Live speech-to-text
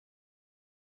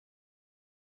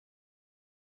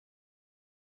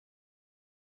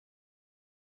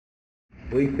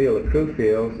we feel, the crew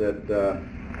feels, that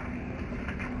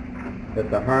that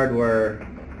the hardware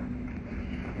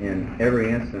in every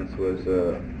instance was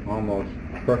almost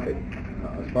perfect.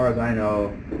 As far as I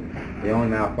know, the only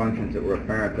malfunctions that were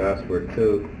apparent to us were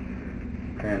 2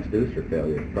 transducer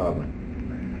failures, probably.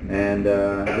 And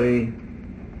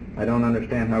I don't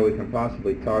understand how we can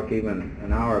possibly talk even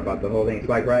an hour about the whole thing. It's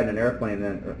like riding an airplane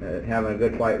and having a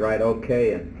good flight ride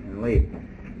okay and leave.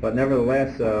 But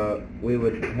nevertheless, we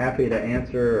would be happy to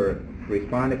answer or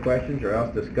respond to questions, or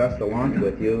else discuss the launch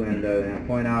with you and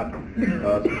point out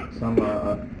some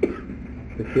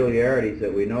peculiarities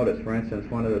that we noticed. For instance,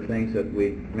 one of the things that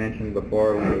we mentioned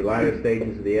before, in the latter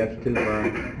stages of the S2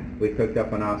 burn, we picked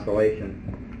up an oscillation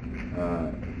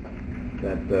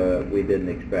that we didn't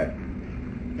expect.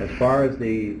 As far as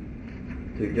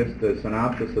just the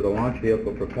synopsis of the launch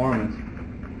vehicle performance,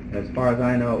 as far as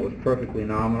I know, it was perfectly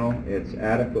nominal. It's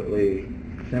adequately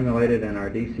simulated in our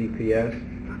DCPS.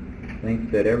 I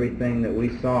think that everything that we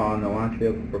saw in the launch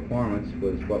vehicle performance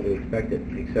was what we expected,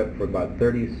 except for about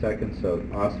 30 seconds of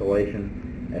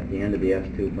oscillation at the end of the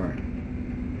S2 burn.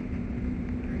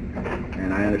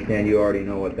 And I understand you already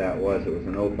know what that was. It was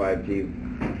an O5G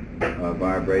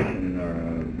vibration or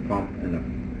a pump and a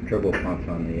turbo pumps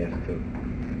on the S2.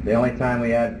 The only time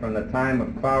we had, from the time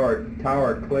of tower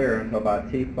clear until about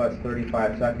T plus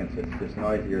 35 seconds, it's just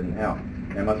noisier than hell.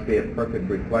 There must be a perfect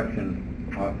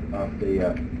reflection off the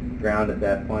ground at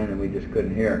that point, and we just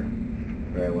couldn't hear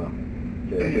very well.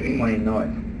 Just plain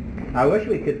noise. I wish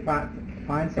we could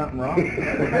find something wrong.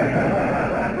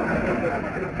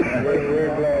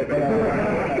 We're glad.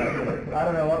 I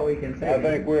don't know what we can say. I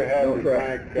think we're happy,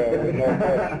 Frank, with no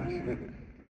questions.